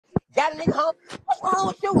Got a nigga home. What's wrong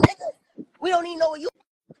with you, nigga? We don't even know where you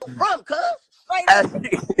from, cuz. Straight up,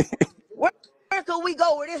 nigga. Where could we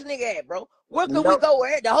go where this nigga at, bro? Where could we go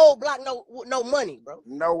where the whole block no money, bro?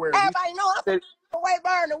 Nowhere. Everybody know I'm way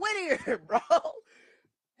burn the Whittier, bro.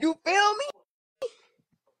 You feel me?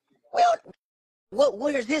 Well,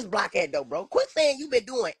 where's this block at though, bro? Quit saying you been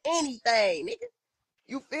doing anything, nigga.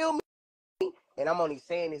 You feel me? And I'm only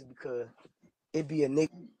saying this because it be a nigga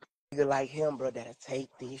like him, bro, that'll take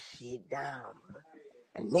this shit down, bro.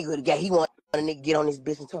 A nigga, he want a nigga get on this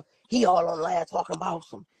bitch and talk. He all on live talking about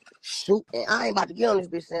some shoot. And I ain't about to get on this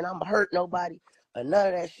bitch saying I'm hurt nobody or none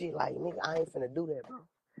of that shit. Like, nigga, I ain't finna do that, bro.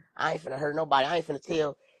 I ain't finna hurt nobody. I ain't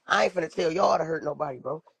finna tell y'all to hurt nobody,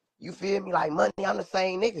 bro. You feel me? Like, Money, I'm the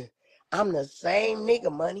same nigga. I'm the same nigga,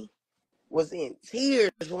 Money. Was in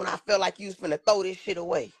tears when I felt like you was finna throw this shit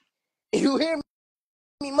away. You hear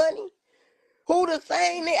me, Money? Who the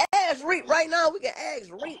same nigga? Ask Reap right now. We can ask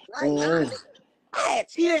Reap right now, nigga. I had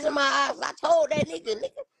tears in my eyes. I told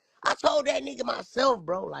that nigga myself,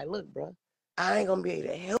 bro. Like, look, bro, I ain't gonna be able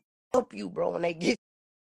to help you, bro, when they get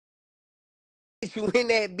you in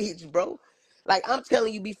that bitch, bro. Like, I'm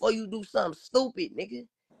telling you before you do something stupid, nigga.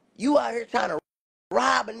 You out here trying to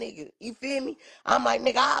rob a nigga. You feel me? I'm like,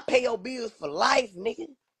 nigga, I'll pay your bills for life, nigga.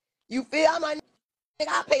 You feel? I'm like, nigga,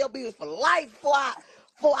 I'll pay your bills for life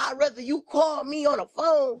before I'd rather you call me on the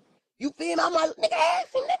phone. You feel me? I'm like, nigga,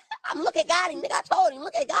 ask him, nigga. I'm look at Gotti, nigga. I told him,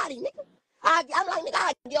 look at Gotti, nigga. I'm like, nigga,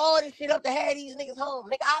 I get all this shit up to have these niggas home.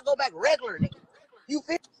 Nigga, I'll go back regular, nigga. You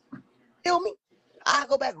feel me? I'll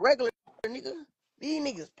go back regular, nigga. These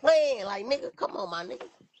niggas playing, like, nigga, come on, my nigga.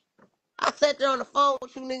 I sat there on the phone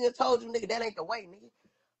with you, nigga, and told you, nigga, that ain't the way, nigga.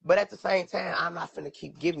 But at the same time, I'm not finna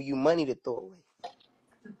keep giving you money to throw away.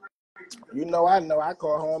 You know, I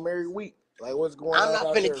call home every week. Like, what's going on? I'm not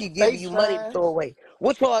out finna there? keep giving you money to throw away.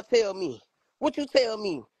 What y'all tell me? What you tell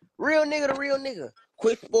me? Real nigga to real nigga.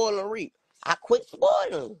 Quit spoiling Reap. I quit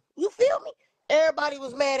spoiling. You feel me? Everybody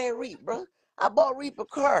was mad at Reap, bro. I bought Reap a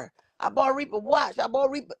car. I bought Reap a watch. I bought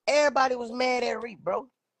Reap. Everybody was mad at Reap, bro.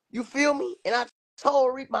 You feel me? And I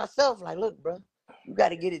told Reap myself, like, look, bro, you got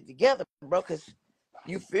to get it together, bro, because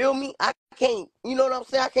you feel me? I can't, you know what I'm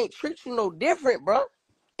saying? I can't treat you no different, bro.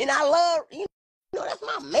 And I love, you know, that's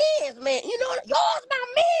my man's man. You know, y'all's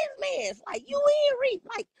my man's. Like, you ain't Reap.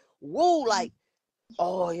 Like, woo, like,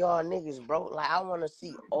 all y'all niggas, bro. Like, I want to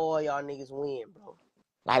see all y'all niggas win, bro.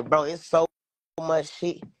 Like, bro, it's so much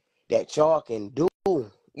shit that y'all can do.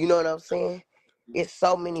 You know what I'm saying? It's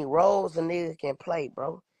so many roles a nigga can play,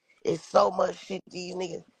 bro. It's so much shit these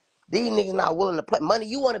niggas not willing to play. Money,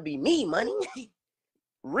 you want to be me, Money.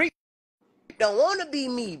 Reap don't want to be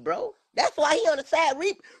me, bro. That's why he on the side.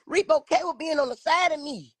 Reap okay with being on the side of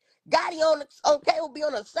me. Gotti okay with being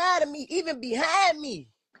on the side of me, even behind me.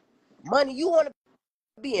 Money, you want to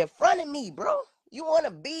be in front of me, bro. You want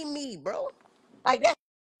to be me, bro. Like, that's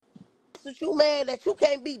what you mad that you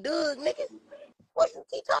can't be Doug, nigga. What you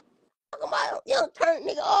keep talking about? Young turn,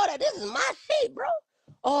 nigga. All that, this is my shit, bro.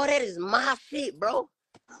 All that is my shit, bro.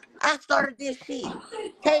 I started this shit.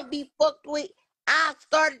 Can't be fucked with. I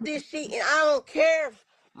started this shit, and I don't care if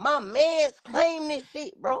my man's claim this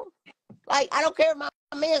shit, bro. Like, I don't care if my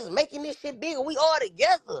man's making this shit bigger. We all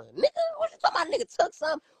together. Nigga, what you talking about? Nigga took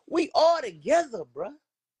something. We all together, bro.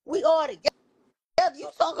 We all together. You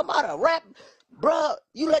talking about a rap, bro?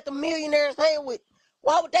 You let the millionaires hang with.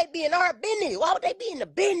 Why would they be in our business? Why would they be in the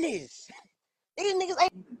business? These niggas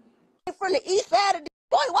ain't from the east side of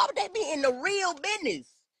Detroit. Why would they be in the real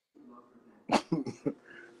business?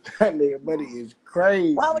 That nigga money is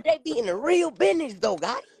crazy. Why would they be in the real business though,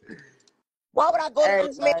 guys? Why would I go to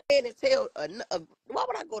this man and tell? Why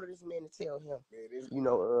would I go to this man and tell him? You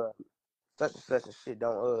know, such and such and shit.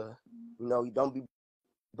 Don't you know? You don't be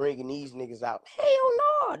bringing these niggas out. Hell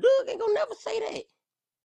no, dude ain't gonna never say that.